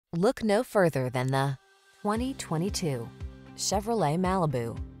Look no further than the 2022 Chevrolet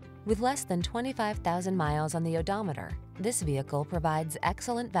Malibu. With less than 25,000 miles on the odometer, this vehicle provides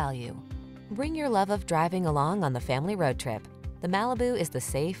excellent value. Bring your love of driving along on the family road trip. The Malibu is the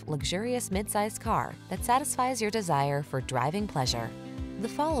safe, luxurious midsize car that satisfies your desire for driving pleasure. The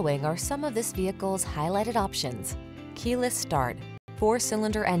following are some of this vehicle's highlighted options: keyless start,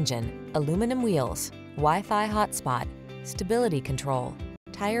 4-cylinder engine, aluminum wheels, Wi-Fi hotspot, stability control,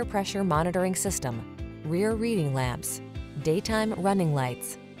 tire pressure monitoring system, rear reading lamps, daytime running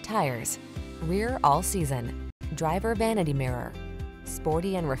lights, tires, rear all-season, driver vanity mirror.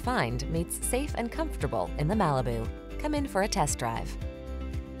 Sporty and refined meets safe and comfortable in the Malibu. Come in for a test drive.